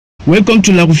Welcome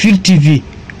to Liquorose TV.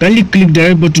 Kindly click the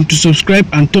red button to subscribe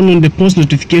and turn on the post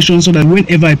notification so that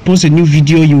whenever I post a new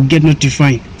video, you will get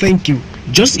notified. Thank you.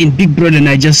 Just in Big Brother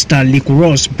Naija star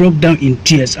Liquorose broke down in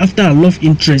tears after her love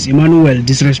interest Emmanuel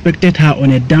disrespected her on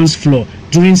a dance floor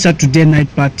during Saturday night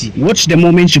party. Watch the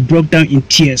moment she broke down in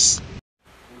tears.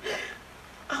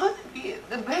 I want to be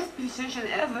the best musician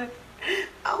ever.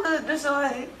 I want to do so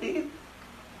anything.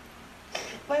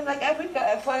 But like every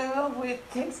guy I fall in love with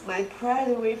takes my pride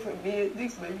away from me, it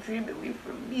takes my dream away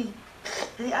from me.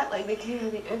 And they act like they care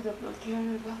and they end up not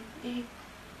caring about me.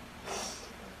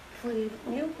 Before they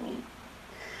knew me.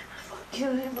 Fuck you,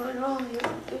 Emmanuel, you're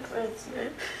no difference,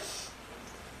 man.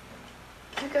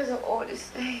 You guys are all the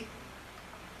same.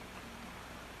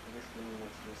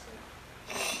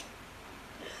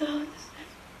 I'm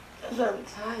tired.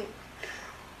 I'm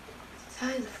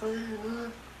tired of falling in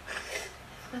love.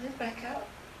 Falling back out.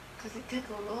 Because it took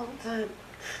a long time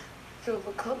to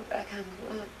overcome that kind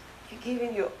of love. You're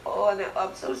giving your all, and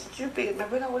I'm so stupid. My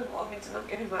brother always want me to not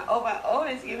give him my all. I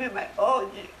always give him my all.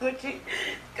 Good for you.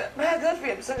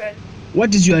 I'm sorry.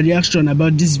 What is your reaction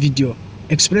about this video?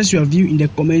 Express your view in the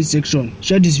comment section.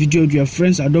 Share this video with your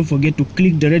friends and don't forget to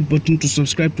click the red button to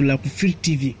subscribe to Liquorose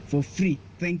TV for free.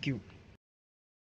 Thank you.